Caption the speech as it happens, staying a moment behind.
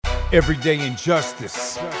Everyday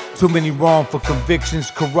injustice. Too many wrongful convictions.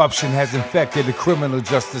 Corruption has infected the criminal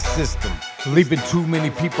justice system, leaving too many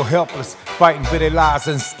people helpless, fighting for their lives.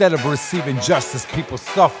 Instead of receiving justice, people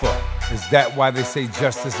suffer. Is that why they say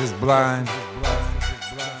justice is blind?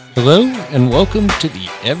 Hello, and welcome to the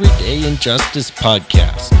Everyday Injustice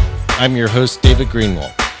Podcast. I'm your host, David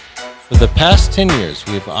Greenwald. For the past 10 years,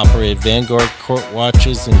 we have operated Vanguard Court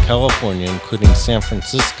Watches in California, including San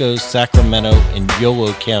Francisco, Sacramento, and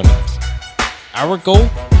Yolo counties. Our goal?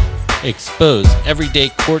 Expose everyday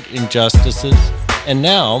court injustices, and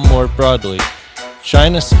now, more broadly,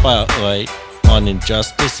 shine a spotlight on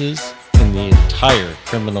injustices in the entire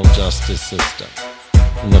criminal justice system,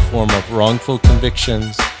 in the form of wrongful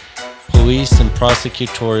convictions, police and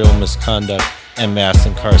prosecutorial misconduct, and mass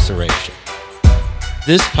incarceration.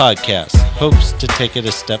 This podcast hopes to take it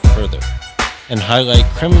a step further and highlight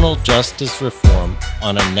criminal justice reform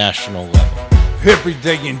on a national level.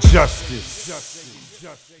 Everyday injustice.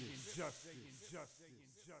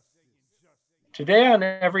 Today on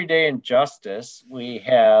Everyday Injustice, we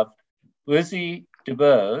have Lizzie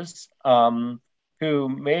DuBose, who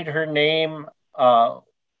made her name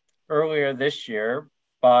earlier this year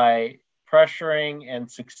by pressuring and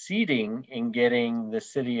succeeding in getting the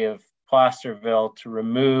city of Placerville to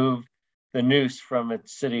remove the noose from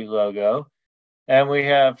its city logo. And we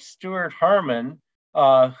have Stuart Harmon,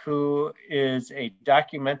 who is a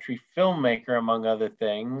documentary filmmaker, among other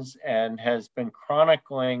things, and has been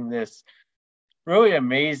chronicling this really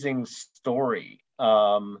amazing story.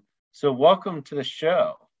 So welcome to the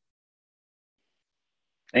show.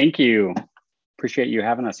 Thank you. Appreciate you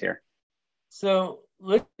having us here. So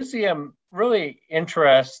Lizzie, I'm really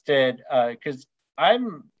interested because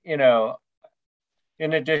I'm,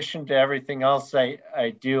 in addition to everything else I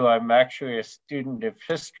do, I'm actually a student of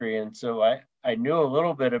history. And so I knew a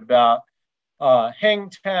little bit about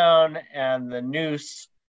Hangtown and the noose.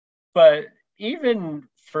 But even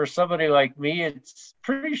for somebody like me, it's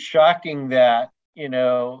pretty shocking that,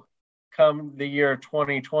 come the year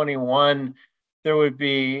 2021, there would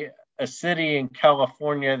be a city in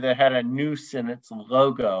California that had a noose in its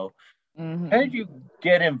logo. Mm-hmm. How did you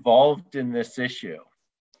get involved in this issue?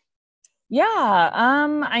 Yeah,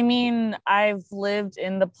 I've lived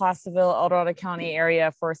in the Placerville, El Dorado County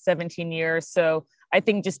area for 17 years. So I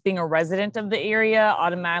think just being a resident of the area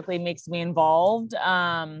automatically makes me involved.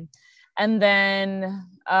 And then,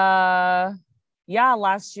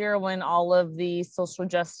 last year when all of the social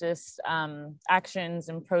justice actions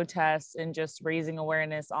and protests and just raising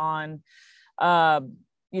awareness on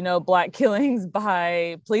Black killings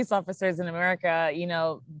by police officers in America,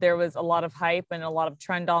 there was a lot of hype and a lot of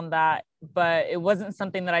trend on that, but it wasn't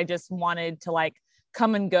something that I just wanted to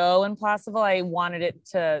come and go in Placerville. I wanted it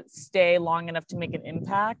to stay long enough to make an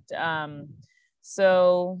impact.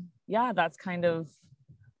 So yeah, that's kind of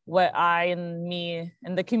what I and me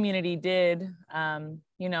and the community did,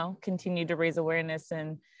 continue to raise awareness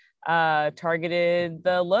and targeted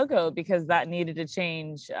the logo because that needed to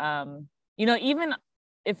change. Even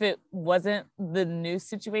if it wasn't the news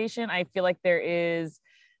situation, I feel like there is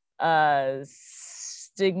a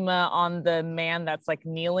stigma on the man that's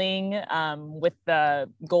kneeling with the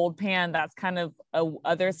gold pan. That's kind of a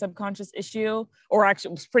other subconscious issue, or actually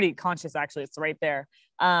it was pretty conscious, actually. It's right there.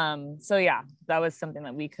 So yeah, that was something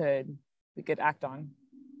that we could act on.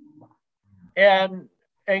 And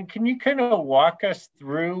can you kind of walk us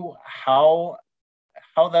through how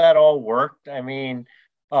that all worked? I mean,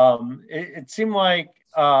 it seemed like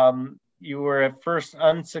you were at first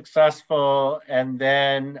unsuccessful and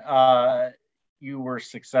then you were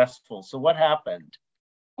successful. So what happened?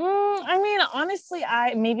 Honestly,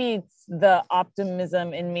 maybe it's the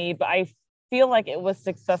optimism in me, but I feel like it was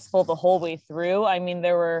successful the whole way through.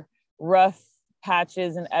 There were rough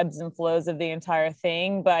patches and ebbs and flows of the entire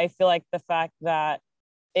thing, but I feel like the fact that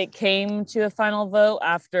it came to a final vote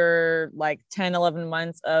after 10, 11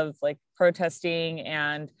 months of protesting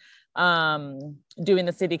and doing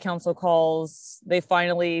the city council calls, they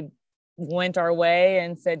finally went our way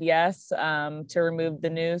and said yes to remove the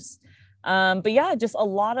noose. But yeah, just a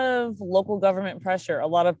lot of local government pressure, a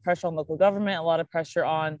lot of pressure on local government, a lot of pressure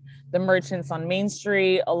on the merchants on Main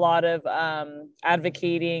Street, a lot of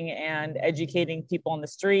advocating and educating people on the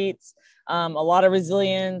streets, a lot of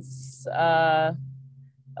resilience, a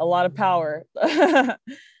lot of power.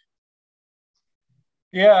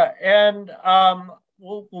 Yeah, and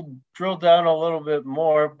we'll drill down a little bit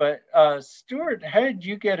more, but Stuart, how did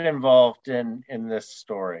you get involved in this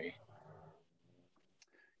story?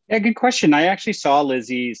 Yeah, good question. I actually saw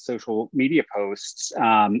Lizzie's social media posts.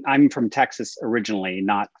 I'm from Texas originally,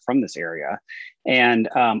 not from this area. And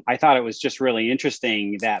I thought it was just really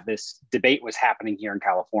interesting that this debate was happening here in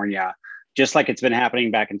California, just like it's been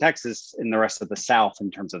happening back in Texas in the rest of the South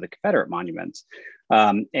in terms of the Confederate monuments.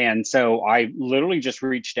 And so I literally just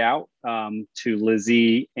reached out to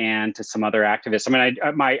Lizzie and to some other activists.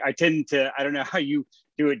 I mean, I tend to, I don't know how you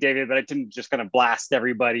do it, David, but I tend to just kind of blast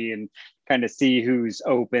everybody and kind of see who's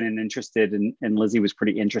open and interested. And Lizzie was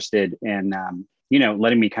pretty interested in,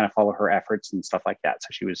 letting me kind of follow her efforts and stuff like that.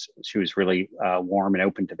 So she was really warm and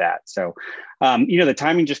open to that. So, the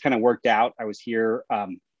timing just kind of worked out. I was here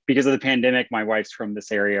because of the pandemic. My wife's from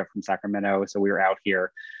this area, from Sacramento. So we were out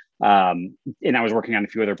here. And I was working on a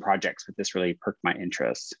few other projects, but this really perked my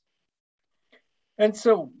interest. And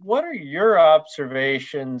so what are your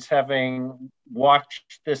observations, having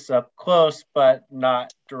watched this up close, but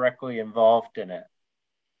not directly involved in it?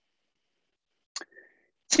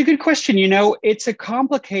 It's a good question. It's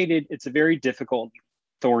a very difficult,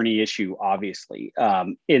 thorny issue, obviously,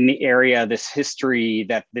 in the area. This history,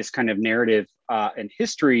 that this kind of narrative and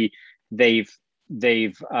history, they've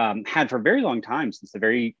had for a very long time, since the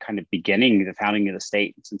very kind of beginning, the founding of the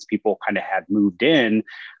state, since people kind of had moved in.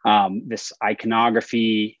 This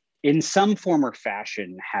iconography in some form or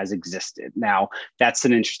fashion has existed. Now, that's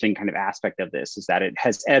an interesting kind of aspect of this, is that it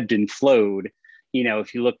has ebbed and flowed.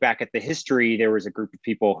 If you look back at the history, there was a group of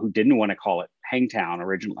people who didn't want to call it Hangtown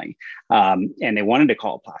originally, and they wanted to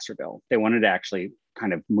call it Placerville. They wanted to actually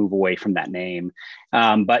kind of move away from that name.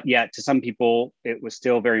 But yet to some people, it was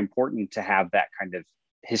still very important to have that kind of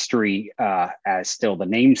history as still the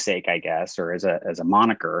namesake, I guess, or as a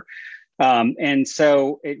moniker. And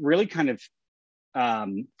so it really kind of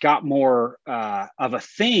got more of a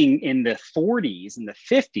thing in the 40s and the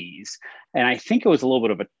 50s. And I think it was a little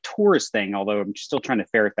bit of a tourist thing, although I'm still trying to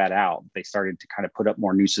ferret that out. They started to kind of put up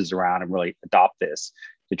more nooses around and really adopt this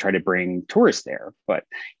to try to bring tourists there. But,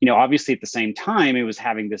 obviously at the same time, it was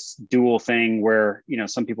having this dual thing where,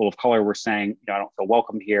 some people of color were saying, I don't feel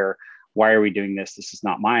welcome here. Why are we doing this? This is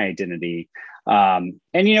not my identity. And,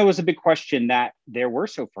 it was a big question that there were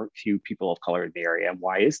so few people of color in the area.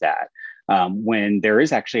 Why is that? When there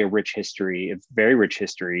is actually a very rich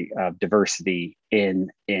history of diversity in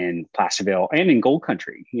Placerville and in Gold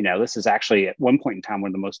Country. This is actually at one point in time one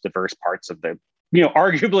of the most diverse parts of the,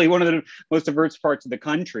 arguably one of the most diverse parts of the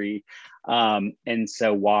country. And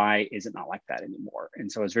so why is it not like that anymore? And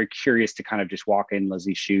so I was very curious to kind of just walk in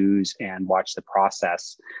Lizzie's shoes and watch the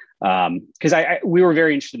process. Because we were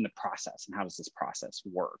very interested in the process and how does this process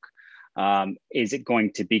work? Is it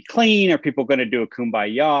going to be clean? Are people going to do a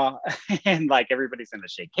kumbaya and like everybody's going to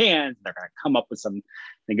shake hands? They're going to come up with some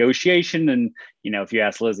negotiation. And, if you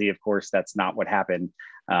ask Lizzie, of course, that's not what happened.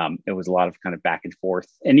 It was a lot of kind of back and forth.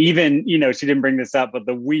 And even, she didn't bring this up, but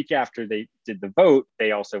the week after they did the vote,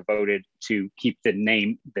 they also voted to keep the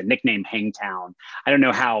nickname Hangtown. I don't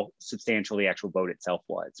know how substantial the actual vote itself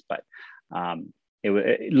was, but it was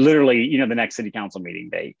literally, the next city council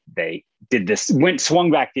meeting, they did this,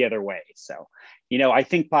 swung back the other way. So, I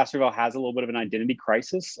think Placerville has a little bit of an identity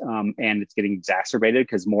crisis, and it's getting exacerbated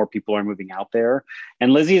because more people are moving out there.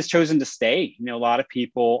 And Lizzie has chosen to stay. A lot of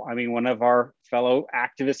people, one of our fellow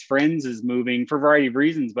activist friends is moving for a variety of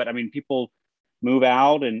reasons, but people move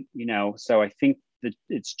out and, so I think that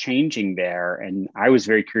it's changing there. And I was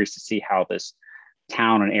very curious to see how this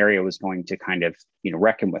town and area was going to kind of,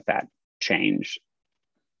 reckon with that change.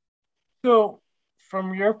 So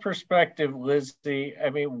from your perspective, Lizzie,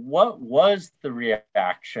 what was the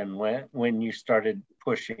reaction when you started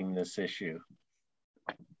pushing this issue?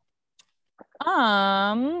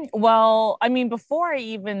 Well, before I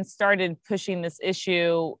even started pushing this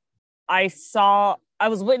issue, I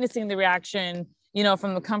was witnessing the reaction,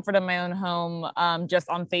 from the comfort of my own home, just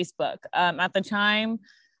on Facebook. At the time,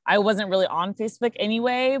 I wasn't really on Facebook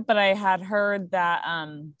anyway, but I had heard that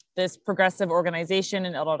this progressive organization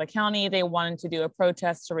in El Dorado County, they wanted to do a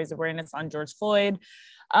protest to raise awareness on George Floyd.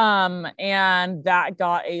 And that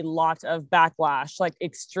got a lot of backlash, like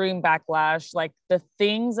extreme backlash. Like the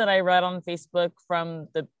things that I read on Facebook from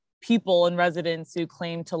the people and residents who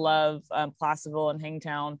claim to love Placerville and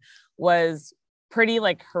Hangtown was pretty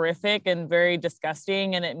like horrific and very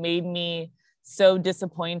disgusting. And it made me so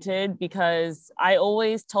disappointed because I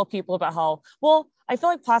always tell people about how, well, I feel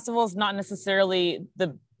like Placerville is not necessarily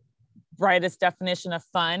the brightest definition of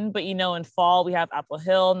fun, but in fall we have Apple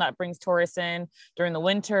Hill and that brings tourists in. During the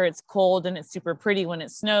winter it's cold and it's super pretty when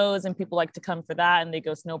it snows and people like to come for that and they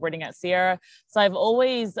go snowboarding at Sierra. So I've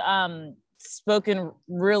always spoken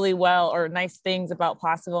really well or nice things about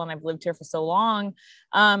Placerville, and I've lived here for so long.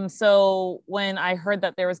 So when I heard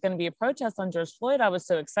that there was going to be a protest on George Floyd, I was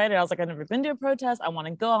so excited. I was like, I've never been to a protest. I want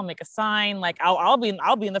to go. I'll make a sign. Like I'll be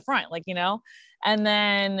in the front, like, you know. And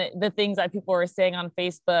then the things that people were saying on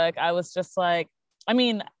Facebook, I was just like, I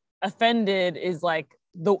mean, offended is like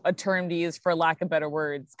a term to use for lack of better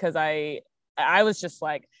words, because I was just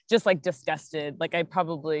like disgusted. Like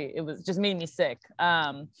it was just made me sick.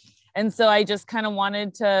 And so I just kind of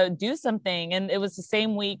wanted to do something. And it was the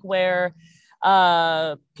same week where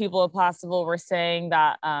people of Placerville were saying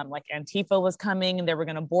that like Antifa was coming and they were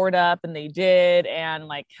going to board up, and they did. And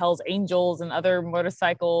like Hell's Angels and other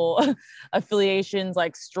motorcycle affiliations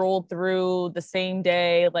like strolled through the same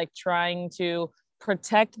day, like trying to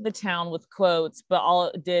protect the town with quotes, but all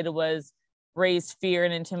it did was raise fear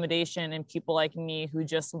and intimidation in people like me who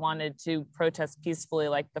just wanted to protest peacefully,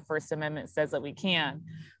 like the First Amendment says that we can.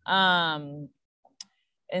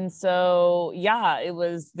 And so, yeah, it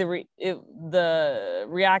was the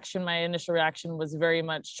reaction. My initial reaction was very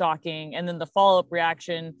much shocking, and then the follow-up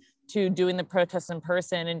reaction to doing the protest in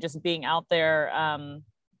person and just being out there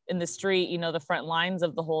in the street, you know, the front lines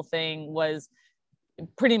of the whole thing was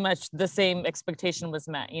pretty much the same expectation was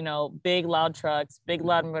met. You know, big loud trucks, big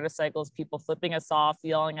loud motorcycles, people flipping us off,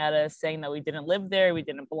 yelling at us, saying that we didn't live there, we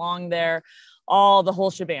didn't belong there, the whole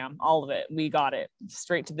shebang, all of it. We got it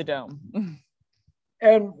straight to the dome.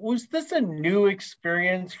 And was this a new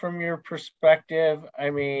experience from your perspective? I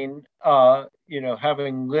mean, you know,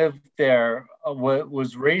 having lived there,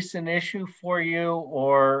 was race an issue for you,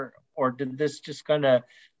 or did this just kind of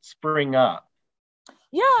spring up?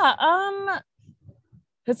 Yeah,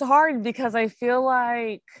 it's hard because I feel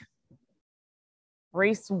like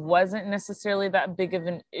race wasn't necessarily that big of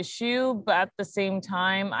an issue, but at the same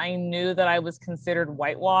time, I knew that I was considered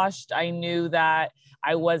whitewashed. I knew that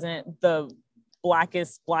I wasn't the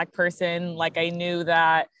blackest Black person. Like I knew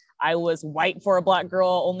that I was white for a Black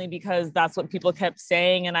girl only because that's what people kept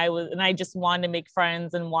saying. And I just wanted to make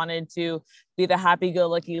friends and wanted to be the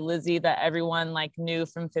happy-go-lucky Lizzie that everyone like knew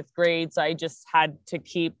from 5th grade. So I just had to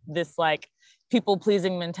keep this like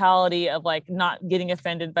people-pleasing mentality of like not getting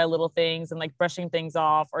offended by little things and like brushing things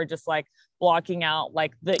off, or just like blocking out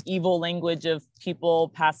like the evil language of people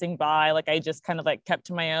passing by. Like I just kind of like kept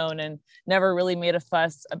to my own and never really made a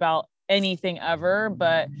fuss about anything ever.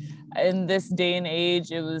 But in this day and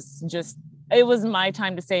age, it was my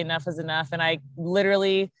time to say enough is enough. And I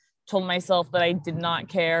literally told myself that I did not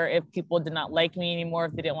care if people did not like me anymore,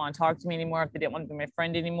 if they didn't want to talk to me anymore, if they didn't want to be my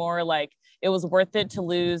friend anymore. Like it was worth it to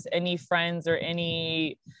lose any friends or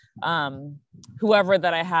any whoever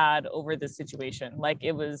that I had over this situation. Like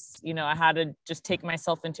it was, you know, I had to just take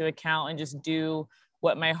myself into account and just do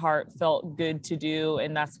what my heart felt good to do.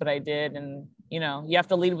 And that's what I did. And, you know, you have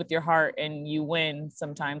to lead with your heart and you win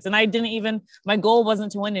sometimes. And my goal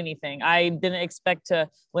wasn't to win anything. I didn't expect to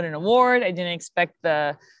win an award. I didn't expect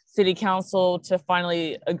the city council to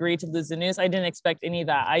finally agree to lose the news. I didn't expect any of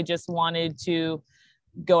that. I just wanted to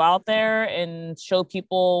go out there and show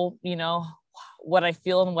people, you know, what I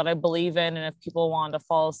feel and what I believe in. And if people want to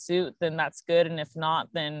follow suit, then that's good. And if not,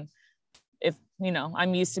 then you know,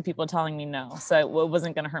 I'm used to people telling me no. So it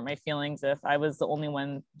wasn't going to hurt my feelings if I was the only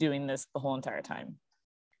one doing this the whole entire time.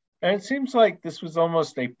 And it seems like this was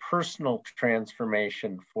almost a personal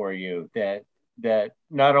transformation for you, that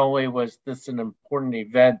not only was this an important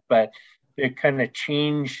event, but it kind of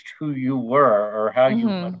changed who you were or how you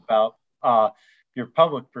went about your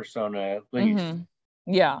public persona, at least.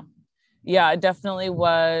 Yeah, it definitely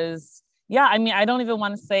was. Yeah, I mean, I don't even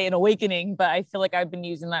want to say an awakening, but I feel like I've been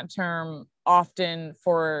using that term often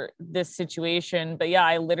for this situation. But yeah,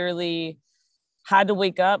 I literally had to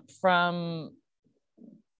wake up from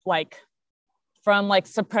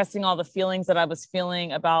suppressing all the feelings that I was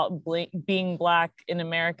feeling about being Black in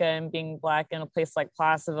America and being Black in a place like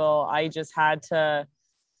Placerville. I just had to,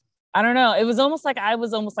 I don't know. It was almost like I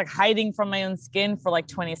was almost like hiding from my own skin for like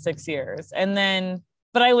 26 years. And then,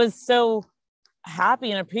 but I was so happy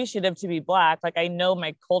and appreciative to be Black. Like I know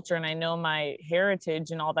my culture and I know my heritage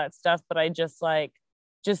and all that stuff, but I just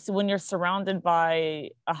when you're surrounded by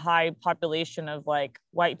a high population of like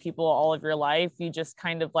white people all of your life, you just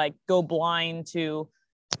kind of like go blind to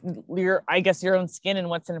your own skin and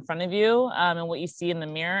what's in front of you and what you see in the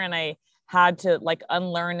mirror. And I had to like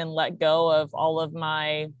unlearn and let go of all of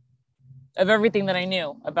everything that I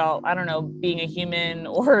knew about, I don't know, being a human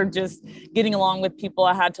or just getting along with people.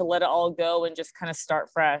 I had to let it all go and just kind of start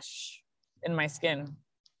fresh in my skin.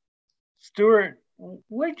 Stuart,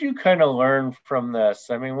 what did you kind of learn from this?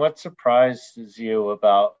 I mean, what surprises you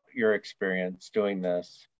about your experience doing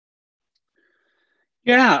this?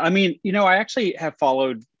 Yeah, I mean, I actually have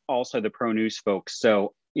followed also the Pro News folks.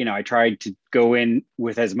 So, I tried to go in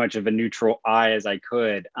with as much of a neutral eye as I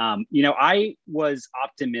could. I was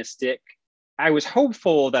optimistic. I was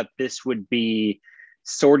hopeful that this would be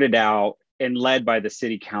sorted out and led by the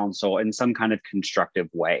city council in some kind of constructive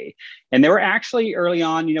way. And there were actually early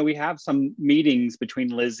on, we have some meetings between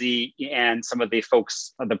Lizzie and some of the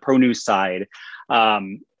folks on the Pro News side.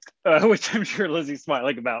 Which I'm sure Lizzie's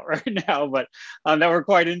smiling about right now, but that were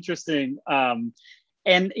quite interesting. And,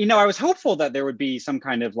 I was hopeful that there would be some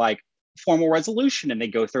kind of like formal resolution and they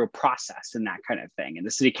go through a process and that kind of thing. And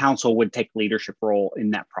the city council would take leadership role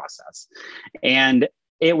in that process. And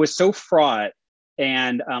it was so fraught.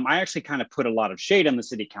 And I actually kind of put a lot of shade on the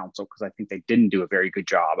city council because I think they didn't do a very good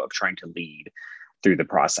job of trying to lead through the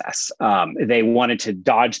process. They wanted to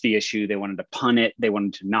dodge the issue. They wanted to punt it. They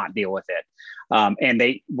wanted to not deal with it. And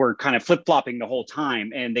they were kind of flip-flopping the whole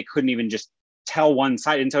time, and they couldn't even just tell one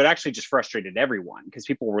side. And so it actually just frustrated everyone because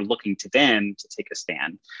people were looking to them to take a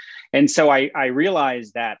stand. And so I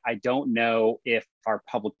realized that I don't know if our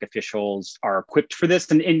public officials are equipped for this.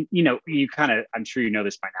 And you kind of, I'm sure you know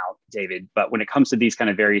this by now, David, but when it comes to these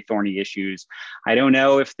kind of very thorny issues, I don't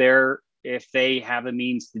know if they have a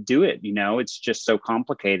means to do it. It's just so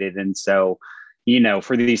complicated. And so,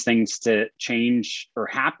 for these things to change or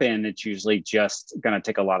happen, it's usually just going to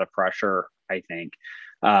take a lot of pressure, I think,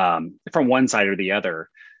 from one side or the other.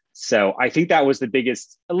 So I think that was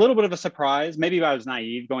a little bit of a surprise. Maybe I was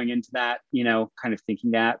naive going into that, kind of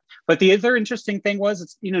thinking that. But the other interesting thing was,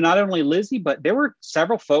 it's, not only Lizzie, but there were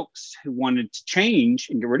several folks who wanted to change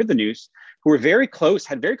and get rid of the news, who were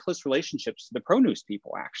had very close relationships to the Pro News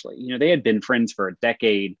people, actually. They had been friends for a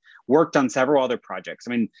decade, worked on several other projects.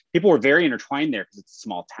 I mean, people were very intertwined there because it's a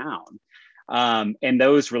small town. And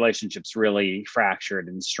those relationships really fractured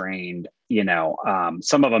and strained,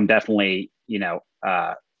 some of them definitely,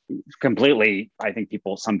 completely, I think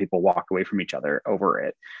some people walked away from each other over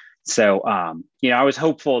it. So, I was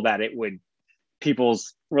hopeful that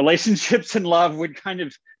people's relationships and love would kind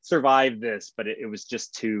of survive this, but it was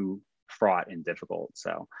just too fraught and difficult.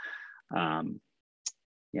 So,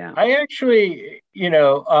 yeah. I actually,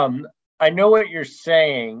 I know what you're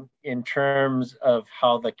saying in terms of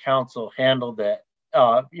how the council handled it.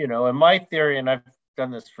 In my theory, and I've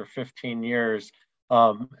done this for 15 years,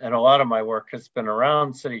 and a lot of my work has been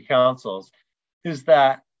around city councils, is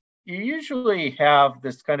that you usually have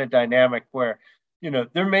this kind of dynamic where,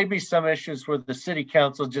 there may be some issues where the city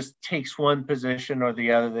council just takes one position or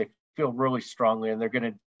the other. They feel really strongly and they're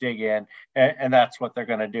going to dig in, and that's what they're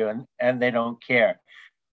going to do, and they don't care.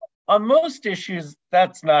 On most issues,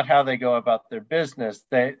 that's not how they go about their business.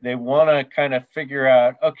 They want to kind of figure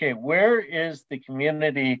out, okay, where is the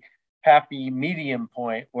community happy medium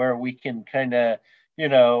point where we can kind of,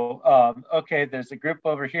 okay, there's a group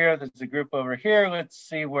over here, there's a group over here. Let's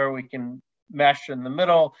see where we can mesh in the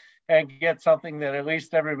middle and get something that at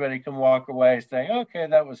least everybody can walk away saying, okay,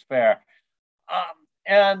 that was fair.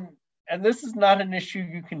 And this is not an issue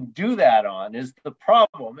you can do that on, is the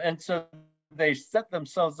problem. And so they set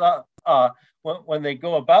themselves up when they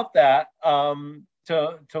go about that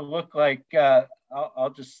to look like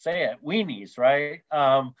I'll just say it, weenies, right?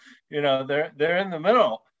 They're in the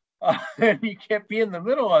middle, and you can't be in the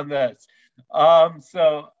middle on this.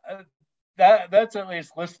 So that's at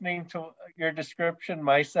least listening to your description,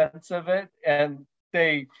 my sense of it, and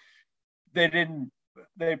they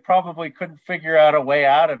probably couldn't figure out a way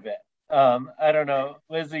out of it. I don't know,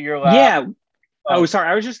 Lizzie, you're laughing. Yeah. Oh, sorry.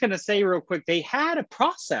 I was just going to say real quick, they had a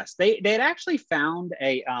process. They had actually found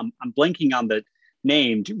I'm blanking on the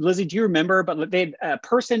name. Lizzie, do you remember? But they had a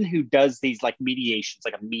person who does these like mediations,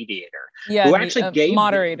 like a mediator. Yeah. Who actually gave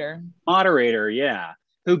moderator. Yeah.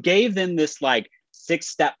 Who gave them this like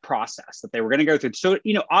 6-step process that they were going to go through. So,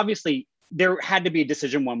 obviously there had to be a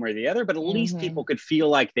decision one way or the other, but at least people could feel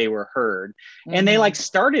like they were heard. And they like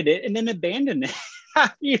started it and then abandoned it.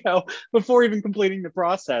 Before even completing the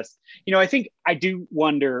process. I think I do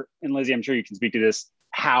wonder, and Lizzie, I'm sure you can speak to this,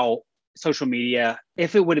 how social media,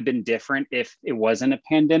 if it would have been different, if it wasn't a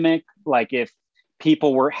pandemic, like if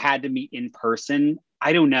people had to meet in person,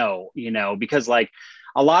 I don't know, because like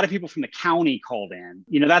a lot of people from the county called in,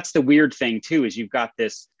 that's the weird thing too, is you've got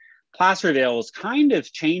this Placerville is kind of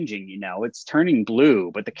changing, it's turning blue,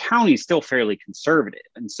 but the county is still fairly conservative.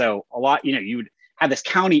 And so a lot, you would have this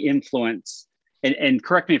county influence. And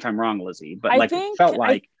correct me if I'm wrong, Lizzie, but it felt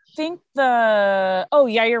like. I think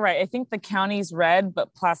you're right. I think the county's red,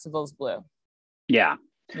 but Placerville's blue. Yeah.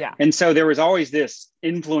 Yeah. And so there was always this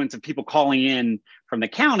influence of people calling in from the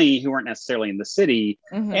county who weren't necessarily in the city.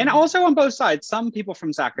 And also on both sides, some people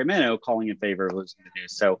from Sacramento calling in favor of losing the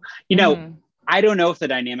news. So, I don't know if the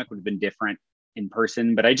dynamic would have been different in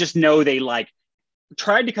person, but I just know they like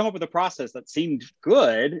tried to come up with a process that seemed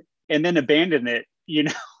good and then abandoned it, you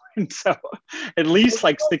know? And so at least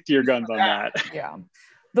like stick to your guns on that. Yeah.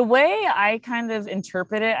 The way I kind of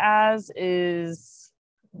interpret it as is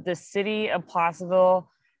the city of Placerville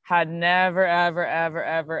had never, ever, ever,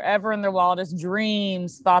 ever, ever in their wildest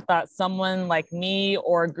dreams thought that someone like me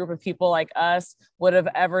or a group of people like us would have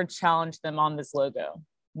ever challenged them on this logo.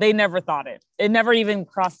 They never thought it. It never even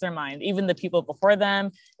crossed their mind. Even the people before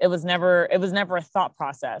them, it was never a thought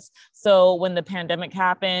process. So when the pandemic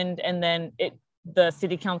happened and then the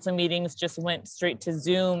city council meetings just went straight to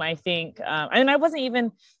Zoom, I think. And I wasn't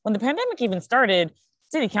even, when the pandemic even started,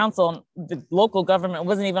 city council, the local government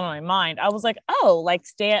wasn't even on my mind. I was like, oh, like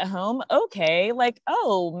stay at home. Okay. Like,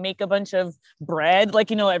 oh, make a bunch of bread.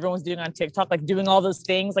 Like, everyone's doing on TikTok, like doing all those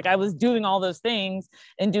things. Like I was doing all those things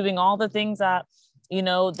and doing all the things that,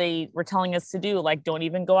 they were telling us to do, like, don't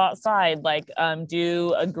even go outside, like,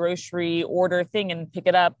 do a grocery order thing and pick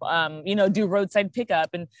it up, do roadside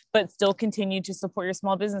pickup but still continue to support your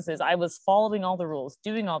small businesses. I was following all the rules,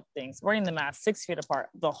 doing all the things, wearing the mask 6 feet apart,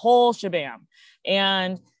 the whole shebang.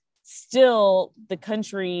 And still the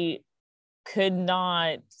country could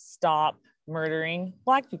not stop murdering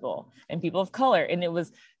Black people and people of color. And it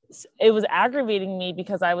was aggravating me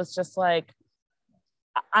because I was just like,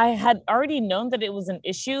 I had already known that it was an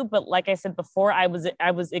issue, but like I said before, I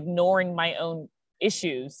was ignoring my own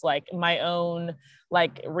issues, like my own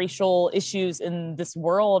like racial issues in this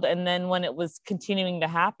world. And then when it was continuing to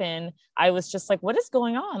happen, I was just like, what is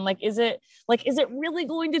going on? Like, is it really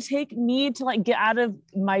going to take me to like get out of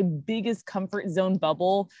my biggest comfort zone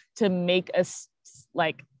bubble to make a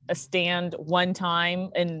stand one time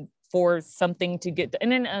and for something to get,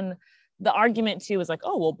 and the argument too is like,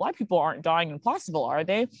 oh, well, Black people aren't dying in Placerville, are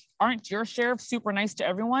they? Aren't your sheriffs super nice to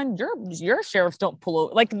everyone? Your sheriffs don't pull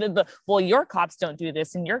over, like well, your cops don't do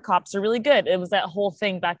this and your cops are really good. It was that whole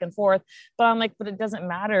thing back and forth. But I'm like, but it doesn't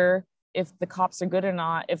matter if the cops are good or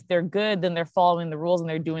not. If they're good, then they're following the rules and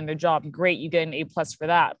they're doing their job. Great, you get an A+ for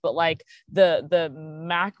that. But like the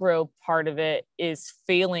macro part of it is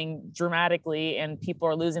failing dramatically, and people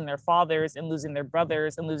are losing their fathers and losing their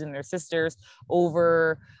brothers and losing their sisters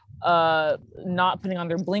over not putting on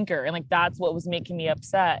their blinker. And like that's what was making me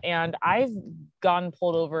upset. And I've gotten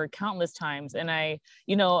pulled over countless times, and I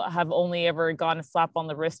have only ever gotten a slap on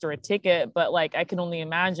the wrist or a ticket, but like I can only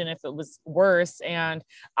imagine if it was worse. And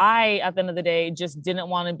I, at the end of the day, just didn't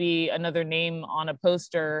want to be another name on a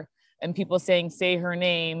poster and people saying say her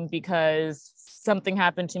name because something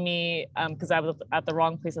happened to me because I was at the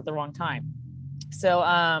wrong place at the wrong time. So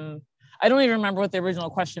I don't even remember what the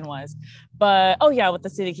original question was, but with the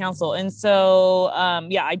city council. And so,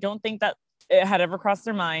 I don't think that it had ever crossed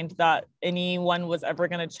their mind that anyone was ever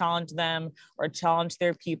going to challenge them or challenge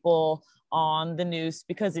their people on the news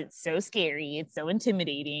because it's so scary, it's so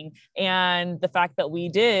intimidating. And the fact that we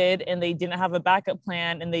did, and they didn't have a backup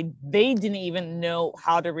plan, and they didn't even know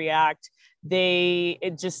how to react.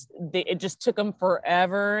 It just took them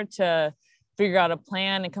forever to figure out a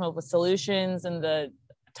plan and come up with solutions. And the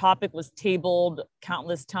topic was tabled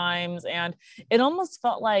countless times, and it almost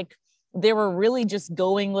felt like they were really just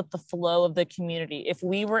going with the flow of the community. If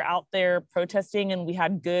we were out there protesting and we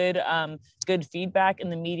had good feedback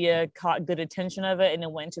and the media caught good attention of it and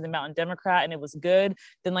it went to the Mountain Democrat and it was good,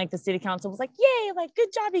 then like the city council was like, yay, like good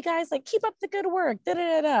job, you guys, like keep up the good work, da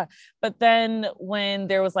da da da. But then when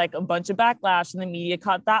there was like a bunch of backlash and the media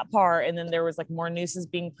caught that part, and then there was like more nooses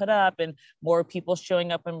being put up and more people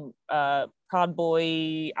showing up in Proud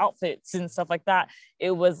Boy outfits and stuff like that,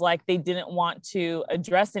 it was like they didn't want to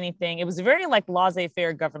address anything. It was very like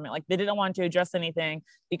laissez-faire government. Like they didn't want to address anything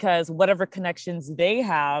because whatever connections they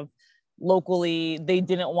have locally, they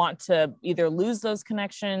didn't want to either lose those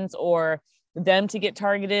connections or them to get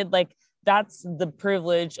targeted. Like that's the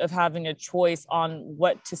privilege of having a choice on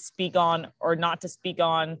what to speak on or not to speak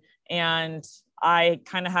on. And I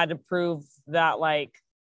kind of had to prove that like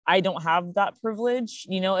I don't have that privilege.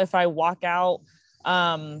 If I walk out,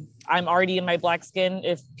 I'm already in my Black skin.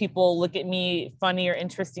 If people look at me funny or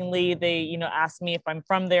interestingly, they, ask me if I'm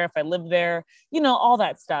from there, if I live there, all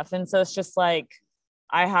that stuff. And so it's just like,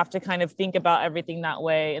 I have to kind of think about everything that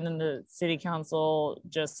way. And then the city council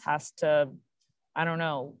just has to, I don't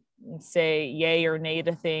know, say yay or nay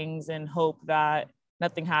to things and hope that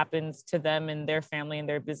nothing happens to them and their family and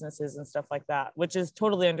their businesses and stuff like that, which is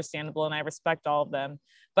totally understandable. And I respect all of them,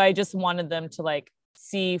 but I just wanted them to like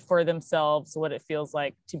see for themselves what it feels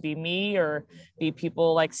like to be me or be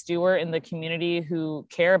people like Stuart in the community who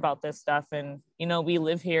care about this stuff. And, we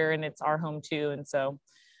live here and it's our home too. And so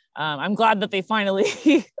I'm glad that they finally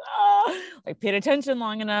like paid attention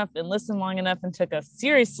long enough and listened long enough and took us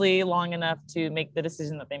seriously long enough to make the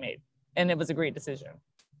decision that they made. And it was a great decision.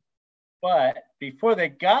 But before they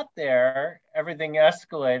got there, everything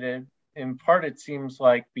escalated. In part, it seems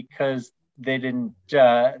like because they didn't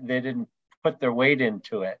put their weight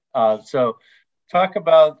into it. So talk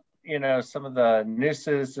about, some of the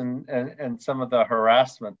nooses and some of the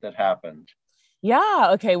harassment that happened. Yeah.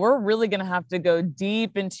 Okay. We're really going to have to go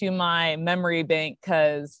deep into my memory bank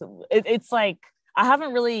because it's like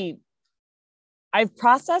I've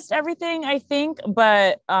processed everything, I think,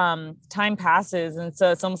 but time passes. And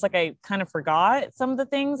so it's almost like I kind of forgot some of the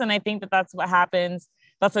things. And I think that that's what happens.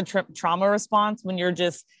 That's a trauma response when you're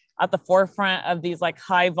just at the forefront of these like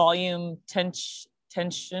high volume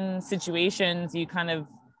tension situations. You kind of,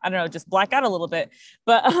 I don't know, just black out a little bit.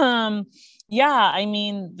 But yeah, I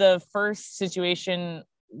mean, the first situation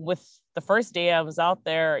with the first day I was out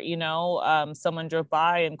there, someone drove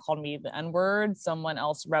by and called me the N-word. Someone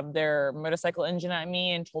else revved their motorcycle engine at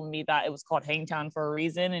me and told me that it was called Hangtown for a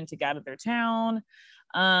reason and to get out of their town.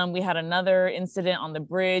 We had another incident on the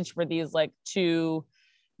bridge where these like two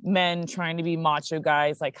men trying to be macho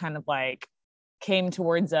guys, like kind of like came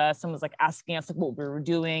towards us and was like asking us like what we were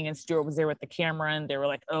doing, and Stuart was there with the camera and they were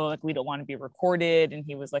like, oh, like we don't want to be recorded, and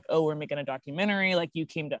he was like, oh, we're making a documentary, like you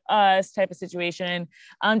came to us type of situation.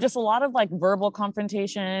 Just a lot of like verbal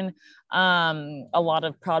confrontation, a lot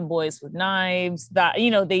of Proud Boys with knives that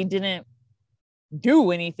they didn't do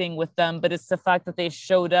anything with them, but it's the fact that they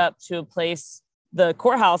showed up to a place, the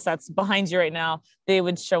courthouse that's behind you right now. They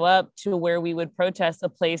would show up to where we would protest, a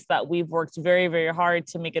place that we've worked very, very hard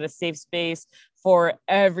to make it a safe space for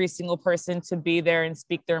every single person to be there and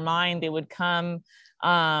speak their mind. They would come,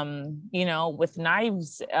 with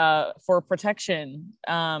knives for protection.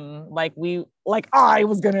 Like I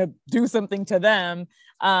was going to do something to them.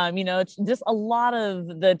 It's just a lot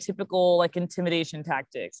of the typical like intimidation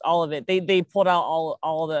tactics, all of it. They pulled out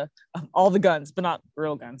all the guns, but not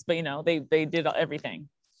real guns, but they did everything.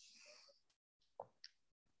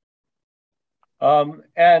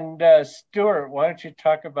 And Stuart, why don't you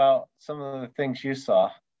talk about some of the things you saw?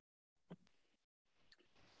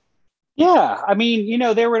 Yeah, I mean,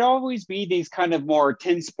 there would always be these kind of more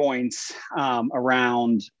tense points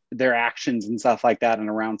around their actions and stuff like that and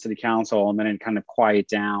around city council, and then it kind of quiet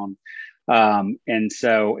down. And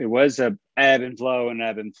so it was a ebb and flow.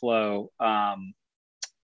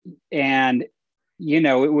 And,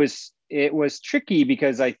 it was tricky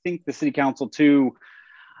because I think the city council too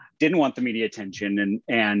didn't want the media attention,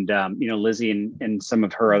 and Lizzie and some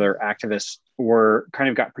of her other activists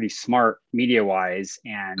got pretty smart media wise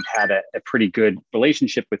and had a pretty good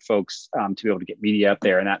relationship with folks to be able to get media up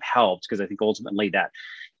there, and that helped because I think ultimately that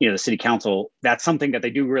the city council, that's something that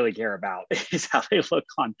they do really care about is how they look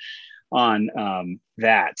on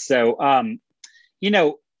that. So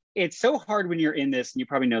it's so hard when you're in this, and you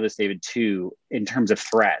probably know this, David, too, in terms of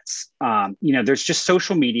threats. There's just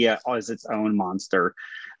social media as its own monster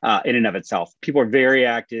in and of itself. People are very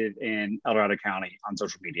active in El Dorado County on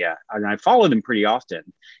social media, and I follow them pretty often.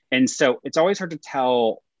 And so it's always hard to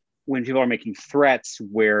tell when people are making threats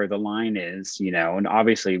where the line is, and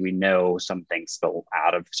obviously we know some things spill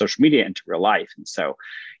out of social media into real life. And so,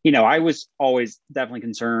 I was always definitely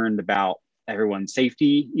concerned about everyone's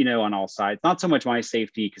safety, on all sides. Not so much my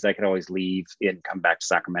safety because I could always leave and come back to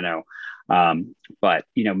Sacramento, but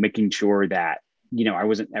making sure that I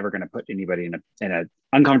wasn't ever going to put anybody in a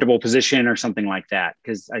uncomfortable position or something like that,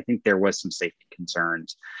 because I think there was some safety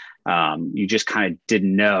concerns. You just kind of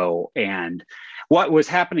didn't know, and what was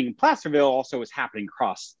happening in Placerville also was happening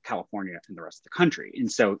across California and the rest of the country.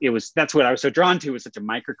 And so that's what I was so drawn to, was such a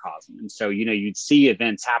microcosm. And so you'd see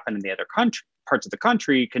events happen in the other parts of the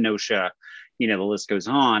country, Kenosha, the list goes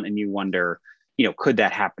on, and you wonder, could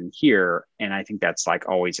that happen here? And I think that's like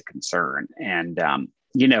always a concern. And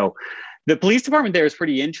the police department there is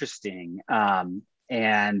pretty interesting.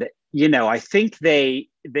 And I think they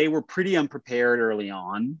were pretty unprepared early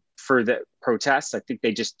on for the protests. I think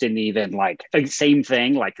they just didn't even same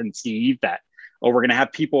thing, conceive that, oh, we're going to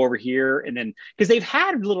have people over here. And then, because they've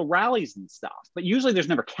had little rallies and stuff, but usually there's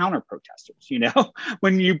never counter protesters,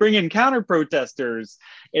 when you bring in counter protesters,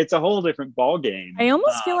 it's a whole different ball game. I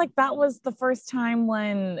almost feel like that was the first time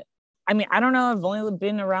when, I don't know, I've only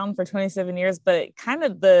been around for 27 years, but it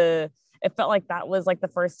felt like that was like the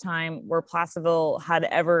first time where Placerville had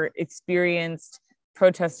ever experienced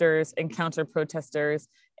protesters and counter protesters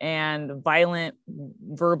and violent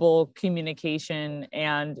verbal communication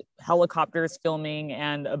and helicopters filming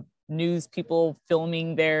and news people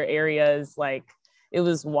filming their areas. Like, it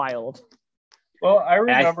was wild. Well, I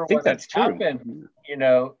remember think when it that's true. happened,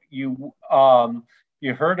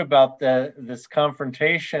 you heard about this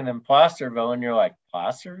confrontation in Placerville, and you're like,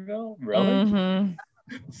 Placerville? Really? Mm-hmm.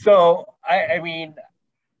 So I mean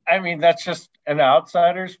that's just an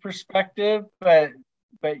outsider's perspective, but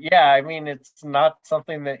yeah, I mean it's not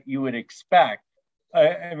something that you would expect.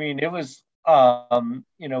 I mean it was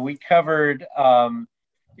we covered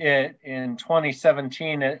it in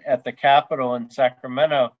 2017 at the Capitol in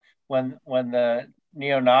Sacramento when the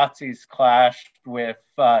neo-Nazis clashed with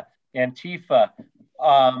Antifa.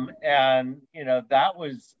 And that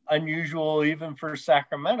was unusual even for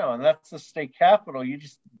Sacramento, and that's the state capital. You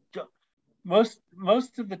just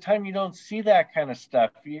most of the time you don't see that kind of stuff.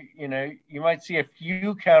 You might see a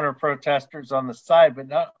few counter protesters on the side, but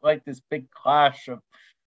not like this big clash of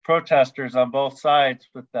protesters on both sides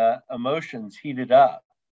with the emotions heated up.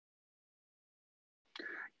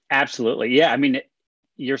 Absolutely. Yeah. I mean,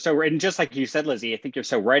 you're so right. And just like you said, Lizzie, I think you're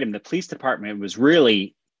so right. I mean, the police department was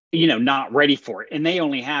really, not ready for it. And they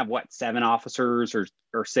only have 7 officers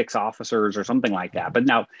or 6 officers or something like that. But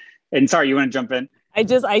now, and sorry, you want to jump in? I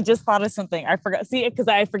just thought of something. I forgot. See, because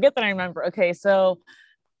I forget that I remember. Okay, so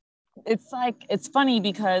it's funny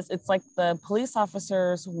because it's like the police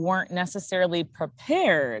officers weren't necessarily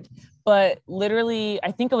prepared, but literally,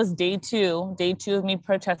 I think it was day two of me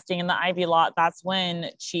protesting in the Ivy lot. That's when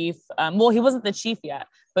Chief, he wasn't the chief yet,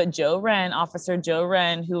 but Officer Joe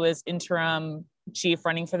Wren, who was interim chief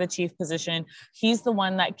running for the chief position, he's the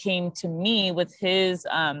one that came to me with his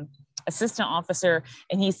assistant officer,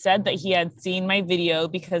 and he said that he had seen my video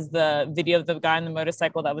because the video of the guy on the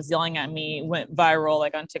motorcycle that was yelling at me went viral,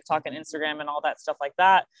 like on TikTok and Instagram and all that stuff like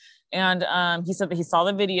that. And he said that he saw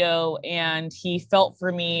the video and he felt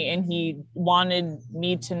for me, and he wanted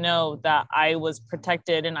me to know that I was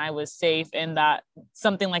protected and I was safe, and that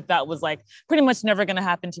something like that was like pretty much never going to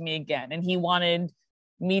happen to me again. And he wanted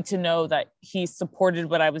me to know that he supported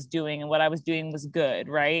what I was doing, and what I was doing was good,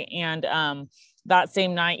 right? And that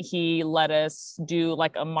same night, he let us do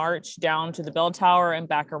like a march down to the bell tower and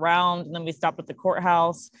back around. And then we stopped at the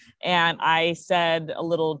courthouse, and I said a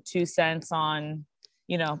little 2 cents on,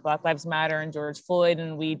 Black Lives Matter and George Floyd.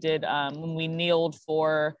 And we did, when we kneeled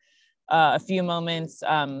for a few moments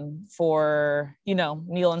for,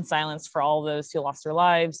 kneel in silence for all those who lost their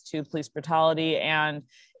lives to police brutality. And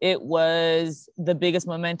it was the biggest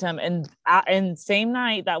momentum. And same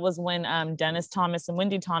night, that was when Dennis Thomas and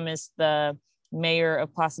Wendy Thomas, the mayor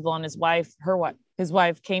of Placerville, and his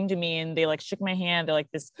wife came to me, and they like shook my hand. They're like,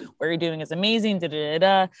 what you're doing is amazing. Da, da,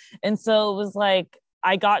 da, da. And so it was like,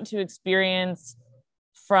 I got to experience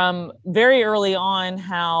from very early on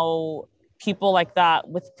how people like that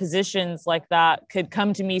with positions like that could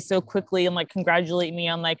come to me so quickly and like congratulate me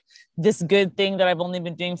on like this good thing that I've only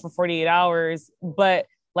been doing for 48 hours. But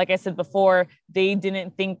like I said before, they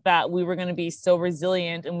didn't think that we were going to be so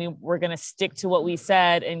resilient and we were going to stick to what we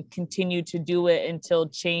said and continue to do it until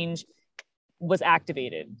change was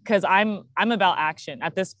activated. Because I'm about action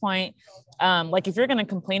at this point. Like if you're going to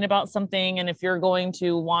complain about something, and if you're going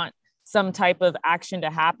to want some type of action to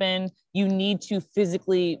happen, you need to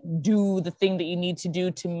physically do the thing that you need to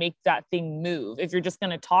do to make that thing move. If you're just going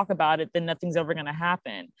to talk about it, then nothing's ever going to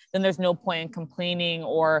happen. Then there's no point in complaining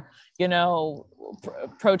or,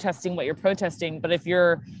 protesting what you're protesting. But if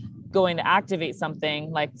you're going to activate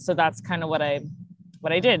something, like, so that's kind of what I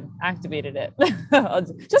did, activated it.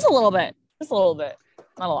 Just a little bit, not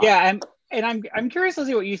a lot. Yeah. And I'm curious,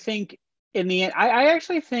 Lizzie, what you think. In the end, I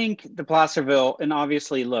actually think the Placerville, and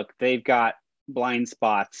obviously, look, they've got blind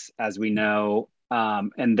spots, as we know,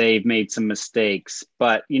 and they've made some mistakes.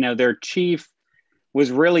 But, their chief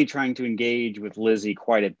was really trying to engage with Lizzie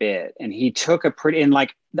quite a bit. And he took and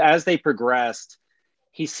like, as they progressed,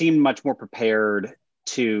 he seemed much more prepared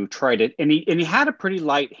to try to, and he had a pretty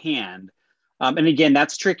light hand. And again,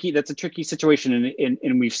 that's tricky. That's a tricky situation.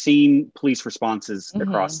 And we've seen police responses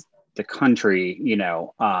across the country,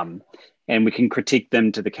 and we can critique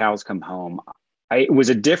them till the cows come home. It was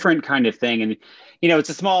a different kind of thing. And, it's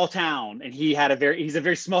a small town, and he's a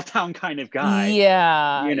very small town kind of guy.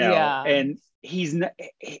 Yeah. And he's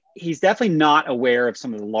definitely not aware of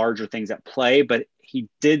some of the larger things at play, but he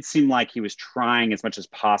did seem like he was trying as much as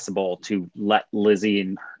possible to let Lizzie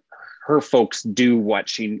and her folks do what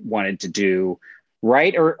she wanted to do.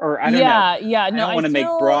 Right. Or I don't know. Yeah. No, I don't want to make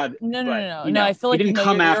broad. No. No, I feel like he didn't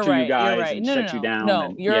come after you guys right. and shut you down.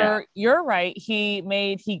 No, you're right. He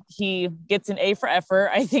gets an A for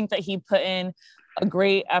effort. I think that he put in a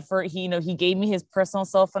great effort. He gave me his personal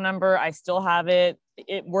cell phone number. I still have it.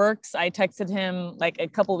 It works. I texted him like a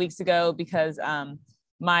couple weeks ago because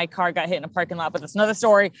my car got hit in a parking lot, but that's another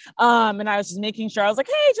story. And I was just making sure, I was like,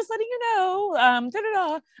 hey, just letting you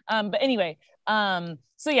know, but anyway,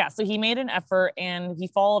 so he made an effort and he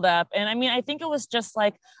followed up. And I mean, I think it was just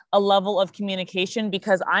like a level of communication,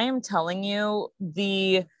 because I am telling you,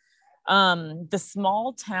 the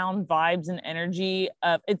small town vibes and energy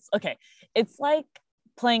of it's like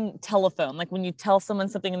playing telephone, like when you tell someone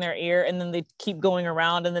something in their ear and then they keep going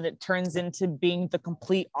around and then it turns into being the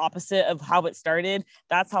complete opposite of how it started.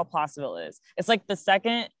 That's how Placerville is. It's like the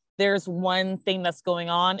second there's one thing that's going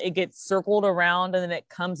on, it gets circled around and then it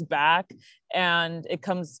comes back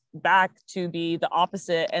to be the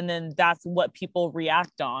opposite. And then that's what people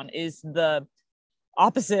react on, is the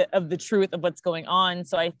opposite of the truth of what's going on.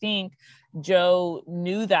 So I think Joe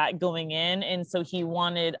knew that going in. And so he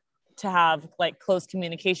wanted to have like close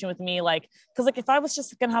communication with me, like, because like if I was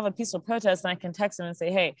just gonna have a peaceful protest and I can text him and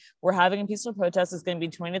say, hey, we're having a peaceful protest, it's going to be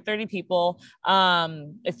 20 to 30 people,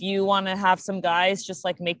 if you want to have some guys just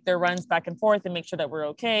like make their runs back and forth and make sure that we're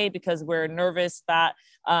okay, because we're nervous that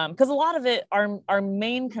because a lot of it, our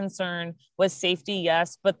main concern was safety,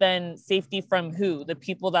 yes, but then safety from who? The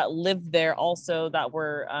people that lived there also, that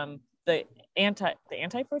were the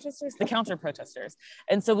anti-protesters, the counter protesters.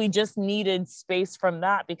 And so we just needed space from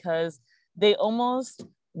that, because they almost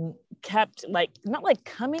kept like, not like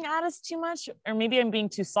coming at us too much, or maybe I'm being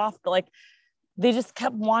too soft, but like they just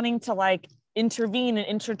kept wanting to like intervene and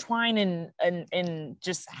intertwine and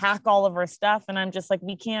just hack all of our stuff. And I'm just like,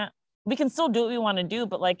 we can still do what we want to do,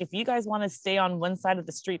 but like if you guys want to stay on one side of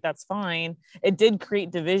the street, that's fine. It did create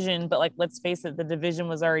division, but like, let's face it, the division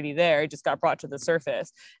was already there. It just got brought to the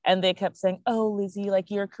surface. And they kept saying, oh, Lizzie, like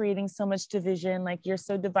you're creating so much division, like you're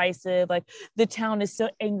so divisive, like the town is so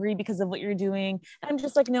angry because of what you're doing. And I'm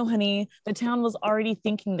just like, no, honey, the town was already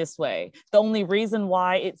thinking this way. The only reason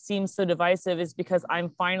why it seems so divisive is because I'm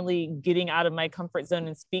finally getting out of my comfort zone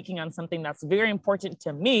and speaking on something that's very important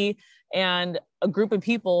to me, and a group of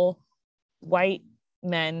people, white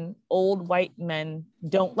men, old white men,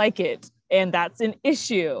 don't like it. And that's an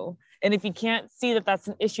issue. And if you can't see that that's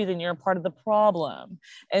an issue, then you're a part of the problem.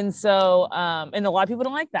 And so, and a lot of people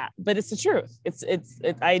don't like that, but it's the truth. It's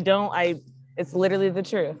literally the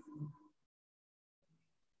truth.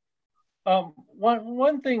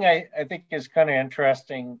 One thing I think is kind of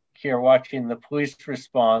interesting here, watching the police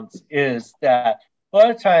response, is that a lot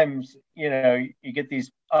of times, you get these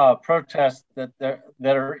protests that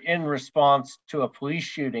are in response to a police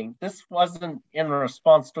shooting. This wasn't in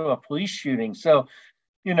response to a police shooting. So,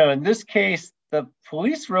 in this case, the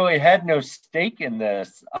police really had no stake in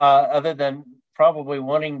this, other than probably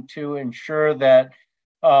wanting to ensure that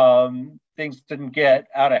things didn't get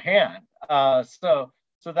out of hand. So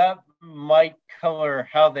that might color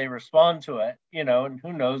how they respond to it, and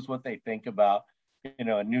who knows what they think about,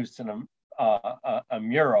 a noose and a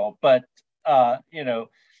mural, but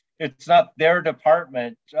it's not their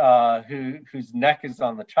department whose neck is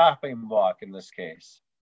on the chopping block in this case.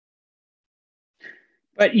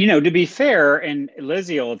 But, to be fair, and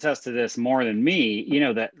Lizzie will attest to this more than me,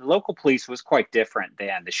 that local police was quite different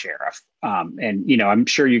than the sheriff. And, I'm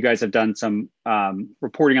sure you guys have done some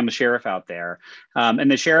reporting on the sheriff out there. And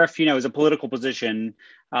the sheriff, is a political position,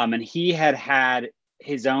 and he had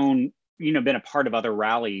his own, been a part of other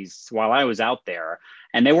rallies while I was out there,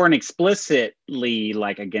 and they weren't explicitly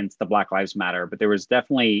like against the Black Lives Matter, but there was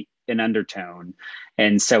definitely an undertone.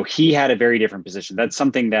 And so he had a very different position. That's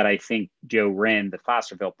something that I think Joe Wren, the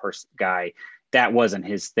Placerville guy, that wasn't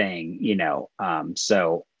his thing,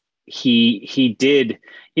 so he did,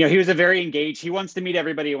 he was a very engaged, he wants to meet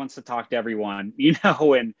everybody, he wants to talk to everyone,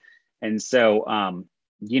 and so,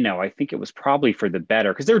 I think it was probably for the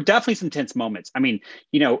better, because there were definitely some tense moments. I mean,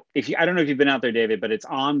 I don't know if you've been out there, David, but it's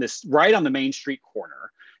on this, right on the Main Street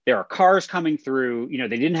corner. There are cars coming through, they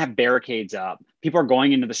didn't have barricades up. People are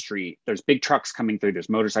going into the street. There's big trucks coming through. There's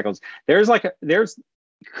motorcycles. There's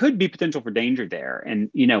could be potential for danger there.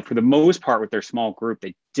 And, for the most part, with their small group,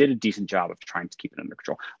 they did a decent job of trying to keep it under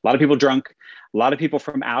control. A lot of people drunk, a lot of people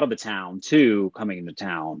from out of the town too, coming into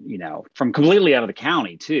town, from completely out of the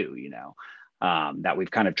county too, that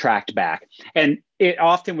we've kind of tracked back. And it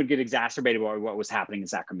often would get exacerbated by what was happening in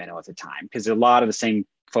Sacramento at the time, because a lot of the same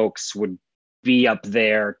folks would be up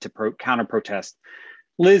there to counter protest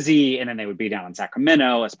Lizzie, and then they would be down in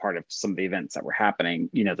Sacramento as part of some of the events that were happening,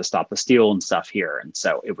 to stop the steal and stuff here. And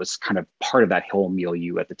so it was kind of part of that whole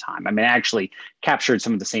milieu at the time. I mean, I actually captured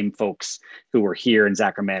some of the same folks who were here in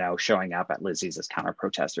Sacramento showing up at Lizzie's as counter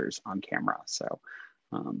protesters on camera. So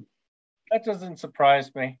that doesn't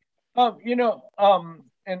surprise me. And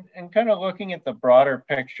kind of looking at the broader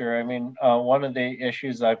picture, I mean, one of the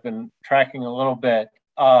issues I've been tracking a little bit,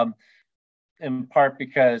 in part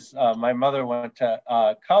because my mother went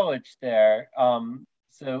to college there.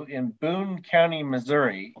 So in Boone County,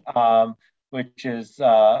 Missouri, which is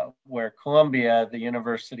where Columbia, the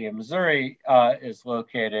University of Missouri, is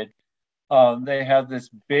located, they have this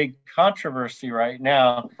big controversy right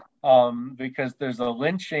now because there's a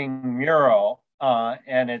lynching mural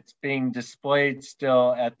and it's being displayed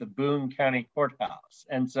still at the Boone County Courthouse.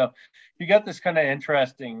 And so you got this kind of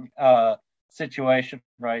interesting situation,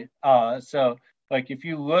 right? So like if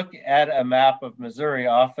you look at a map of Missouri,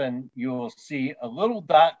 often you will see a little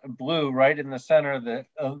dot of blue right in the center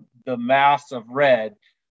of the mass of red,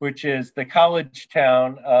 which is the college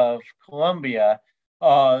town of Columbia,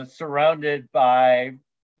 surrounded by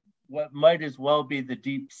what might as well be the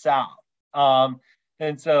Deep South.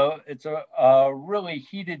 And so it's a really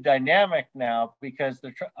heated dynamic now because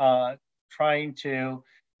they're trying to,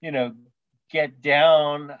 get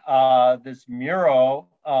down this mural,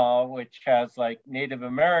 which has like Native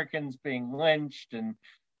Americans being lynched and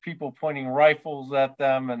people pointing rifles at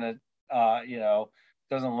them, and it,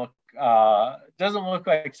 doesn't look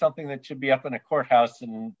like something that should be up in a courthouse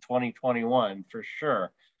in 2021 for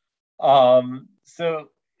sure. So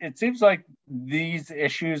it seems like these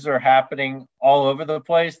issues are happening all over the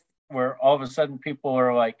place, where all of a sudden people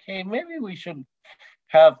are like, hey, maybe we should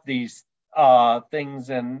have these things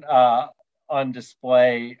on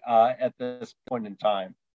display at this point in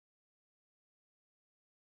time.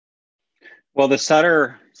 Well, the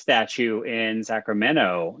Sutter statue in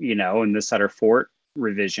Sacramento, and the Sutter Fort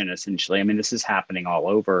revision, essentially. I mean, this is happening all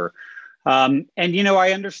over. And,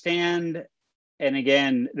 I understand, and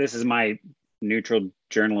again, this is my neutral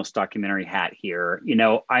journalist documentary hat here.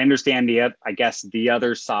 I understand the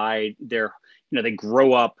other side, they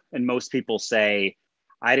grow up and most people say,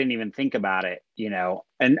 I didn't even think about it,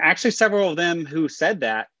 and actually several of them who said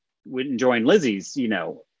that wouldn't join Lizzie's,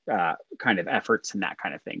 kind of efforts and that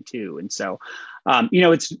kind of thing too. And so,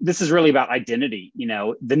 this is really about identity.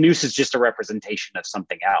 The noose is just a representation of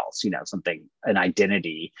something else, an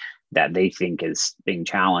identity that they think is being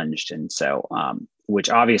challenged. And so,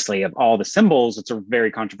 which obviously of all the symbols, it's a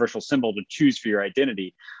very controversial symbol to choose for your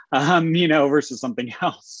identity, versus something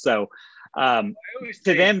else. So, to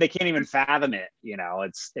them, they can't even fathom it.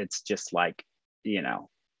 It's just like,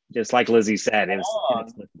 just like Lizzie said,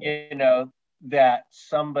 that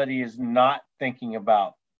somebody is not thinking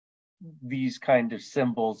about these kind of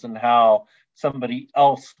symbols and how somebody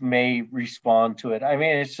else may respond to it. I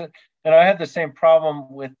mean, and I had the same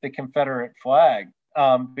problem with the Confederate flag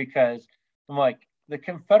because I'm like, the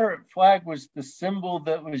Confederate flag was the symbol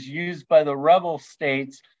that was used by the rebel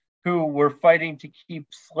states who were fighting to keep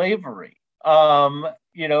slavery. Do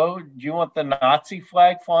you want the Nazi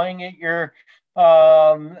flag flying at your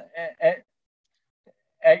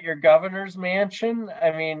at your governor's mansion?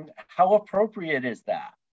 I mean, how appropriate is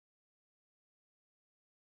that?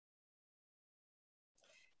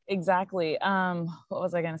 Exactly. What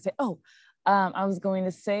was I going to say? I was going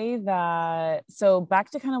to say that, so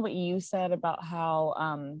back to kind of what you said about how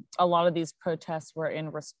a lot of these protests were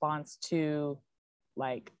in response to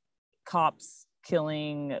like cops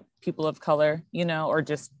killing people of color, or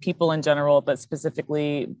just people in general, but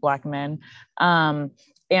specifically Black men.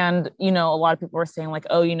 And, a lot of people were saying like,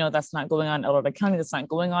 oh, that's not going on in El Dorado County. That's not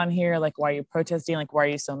going on here. Like, why are you protesting? Like, why are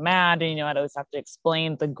you so mad? And, I'd always have to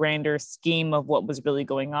explain the grander scheme of what was really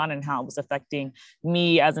going on and how it was affecting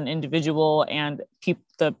me as an individual and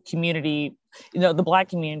the community, the Black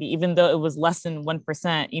community, even though it was less than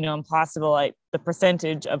 1%, in Placerville, like the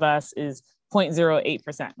percentage of us is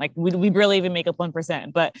 0.08%. Like we barely even make up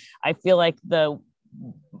 1%, but I feel like the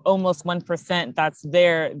almost 1% that's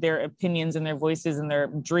their opinions and their voices and their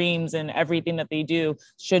dreams and everything that they do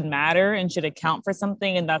should matter and should account for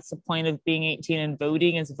something. And that's the point of being 18 and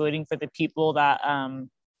voting, is voting for the people that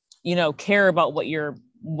care about what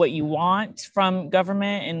you want from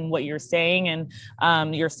government and what you're saying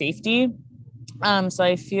and your safety. So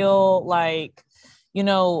I feel like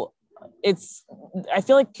I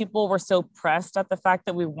feel like people were so pressed at the fact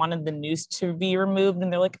that we wanted the noose to be removed,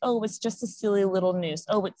 and they're like, oh, it's just a silly little noose.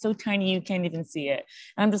 Oh, it's so tiny you can't even see it.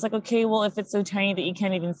 And I'm just like, okay, well, if it's so tiny that you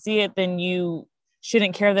can't even see it, then you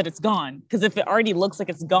shouldn't care that it's gone. Because if it already looks like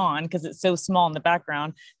it's gone because it's so small in the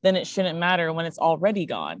background, then it shouldn't matter when it's already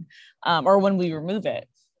gone, or when we remove it.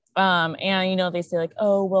 And they say like,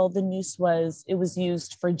 oh, well, the noose was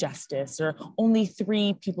used for justice, or only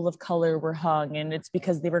 3 people of color were hung and it's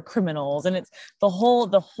because they were criminals, and it's the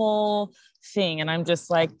whole thing. And I'm just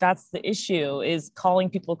like, that's the issue, is calling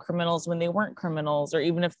people criminals when they weren't criminals, or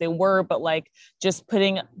even if they were, but like just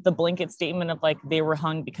putting the blanket statement of like they were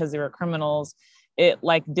hung because they were criminals it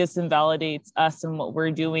like disinvalidates us and what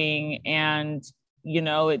we're doing. And, you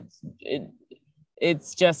know,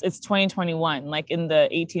 it's 2021. Like in the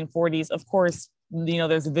 1840s, of course, you know,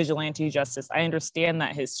 there's vigilante justice. I understand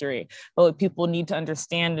that history, but what people need to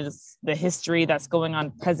understand is the history that's going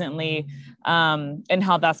on presently, and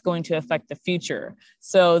how that's going to affect the future.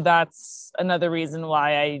 So that's another reason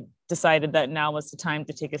why I decided that now was the time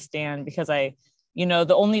to take a stand, because you know,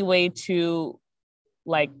 the only way to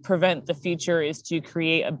like prevent the future is to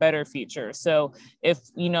create a better future. So if,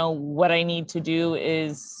 you know, what I need to do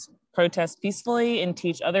is protest peacefully and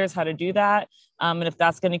teach others how to do that. And if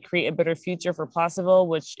that's going to create a better future for Placerville,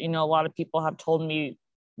 which, you know, a lot of people have told me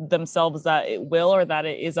themselves that it will, or that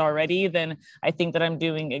it is already, then I think that I'm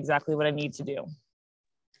doing exactly what I need to do.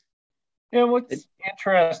 Yeah, what's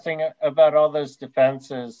interesting about all those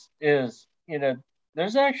defenses is, you know,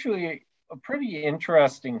 there's actually a pretty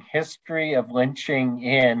interesting history of lynching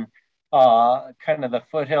in kind of the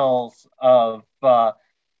foothills of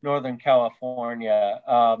Northern California.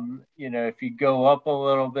 You know, if you go up a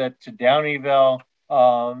little bit to Downeyville,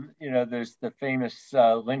 you know, there's the famous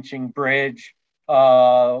lynching bridge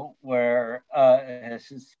where a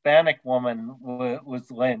Hispanic woman was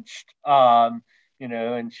lynched, you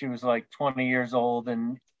know, and she was like 20 years old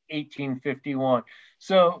in 1851.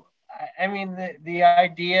 So, I mean, the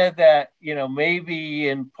idea that, you know, maybe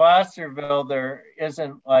in Placerville there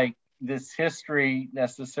isn't like this history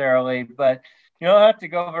necessarily, but you don't have to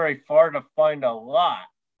go very far to find a lot.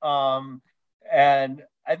 And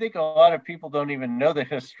I think a lot of people don't even know the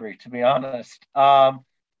history, to be honest.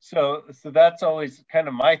 So that's always kind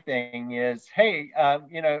of my thing is, hey,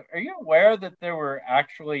 you know, are you aware that there were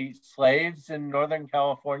actually slaves in Northern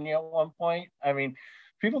California at one point? I mean,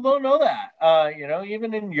 people don't know that. You know,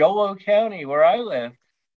 even in Yolo County, where I live,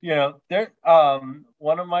 you know, there,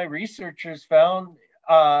 one of my researchers found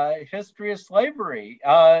history of slavery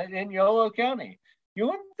in Yolo County. You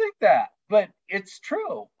wouldn't think that, but it's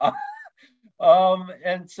true.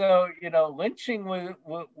 And so, you know, lynching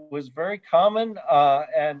was very common,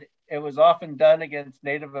 and it was often done against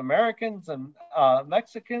Native Americans and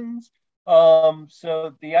Mexicans.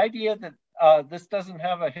 So the idea that this doesn't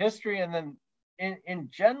have a history, and then in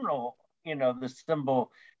general, you know, the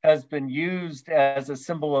symbol has been used as a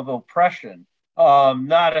symbol of oppression,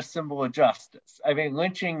 not a symbol of justice. I mean,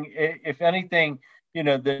 lynching, if anything, you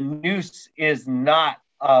know, the noose is not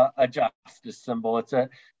a justice symbol. It's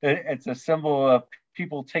a symbol of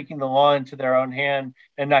people taking the law into their own hand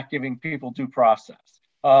and not giving people due process.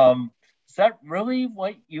 Is that really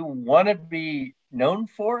what you want to be known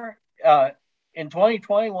for in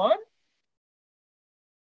 2021?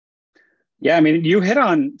 Yeah, I mean, you hit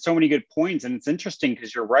on so many good points, and it's interesting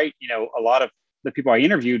because you're right. You know, a lot of the people I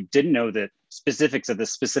interviewed didn't know the specifics of the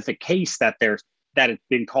specific case that it's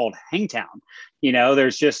been called Hangtown. You know,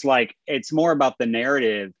 there's just like, it's more about the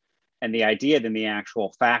narrative and the idea than the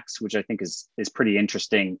actual facts, which I think is pretty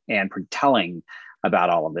interesting and pretty telling about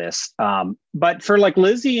all of this. But for like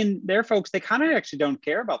Lizzie and their folks, they kind of actually don't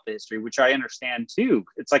care about the history, which I understand too.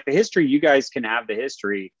 It's like the history, you guys can have the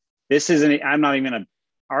history. This isn't, I'm not even going to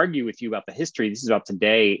argue with you about the history. This is about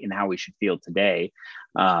today and how we should feel today,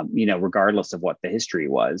 you know, regardless of what the history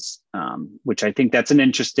was, which I think that's an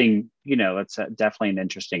interesting, you know, that's definitely an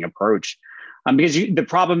interesting approach. Because the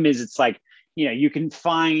problem is, it's like, you know, you can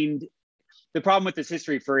find the problem with this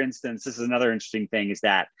history, for instance, this is another interesting thing, is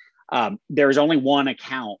that there's only one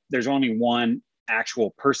account. There's only one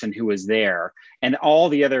actual person who was there. And all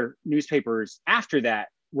the other newspapers after that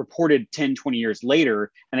reported 10, 20 years later,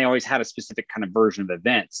 and they always had a specific kind of version of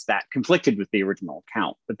events that conflicted with the original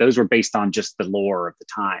account, but those were based on just the lore of the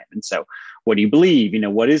time. And so what do you believe? You know,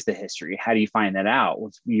 what is the history? How do you find that out?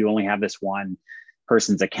 If you only have this one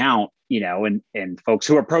person's account, you know, and folks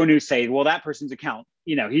who are pro-news say, well, that person's account,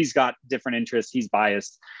 you know, he's got different interests, he's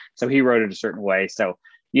biased, so he wrote it a certain way. So,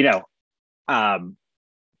 you know,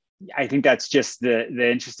 I think that's just the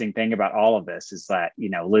interesting thing about all of this, is that, you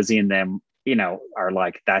know, Lizzie and them, you know, are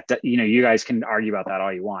like that, you know, you guys can argue about that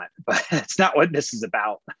all you want, but it's not what this is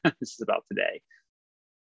about. This is about today.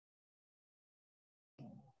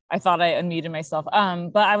 I thought I unmuted myself.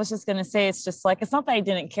 But I was just going to say, it's just like, it's not that I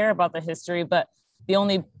didn't care about the history, but the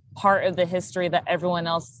only part of the history that everyone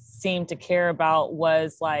else seemed to care about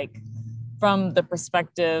was like from the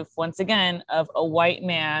perspective, once again, of a white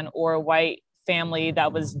man or a white family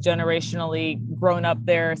that was generationally grown up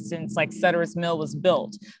there since like Sutter's Mill was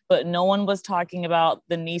built. But no one was talking about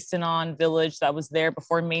the Nisenan village that was there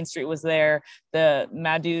before Main Street was there, the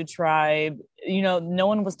Madu tribe, you know, no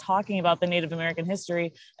one was talking about the Native American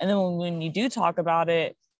history. And then when you do talk about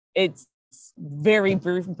it, it's very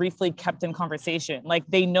briefly kept in conversation. Like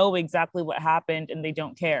they know exactly what happened and they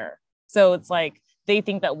don't care. So it's like they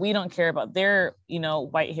think that we don't care about their,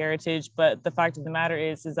 white heritage, but the fact of the matter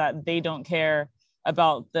is that they don't care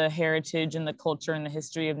about the heritage and the culture and the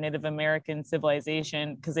history of Native American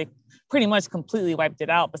civilization, because they pretty much completely wiped it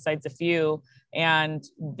out besides a few. And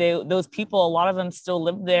those people, a lot of them still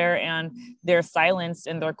live there, and they're silenced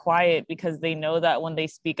and they're quiet because they know that when they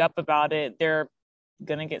speak up about it, they're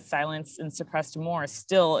going to get silenced and suppressed more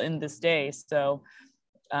still in this day. So,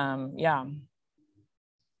 yeah.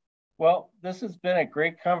 Well, this has been a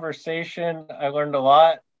great conversation. I learned a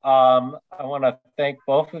lot. I want to thank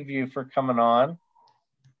both of you for coming on.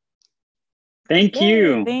 Thank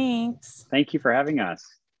you. Thanks. Thank you for having us.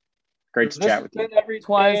 Great to chat with you. It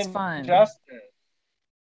was fun. Justice.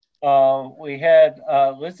 We had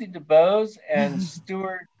Lizzie DuBose and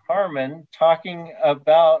Stuart Harmon talking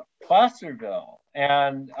about Placerville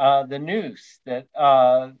and the noose that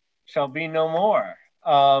shall be no more.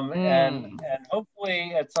 And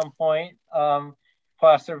hopefully at some point,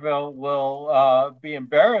 Placerville will be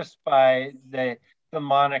embarrassed by the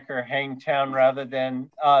moniker Hangtown rather than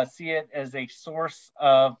see it as a source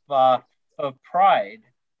of pride.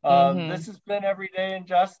 This has been Everyday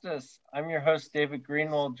Injustice. I'm your host, David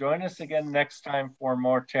Greenwald. Join us again next time for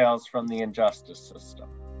more tales from the injustice system.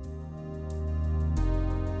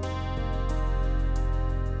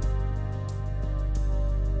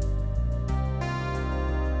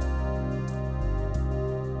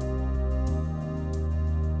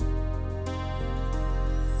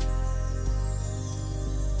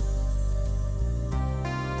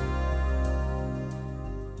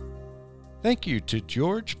 Thank you to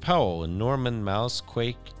George Powell and Norman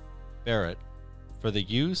Mousequake Barrett for the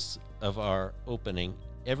use of our opening,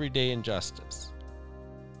 Everyday Injustice.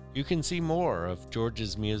 You can see more of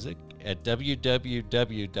George's music at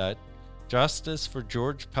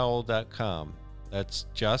www.justiceforgeorgepowell.com. That's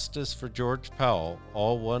Justice for George Powell,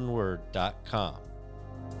 all one word, .com.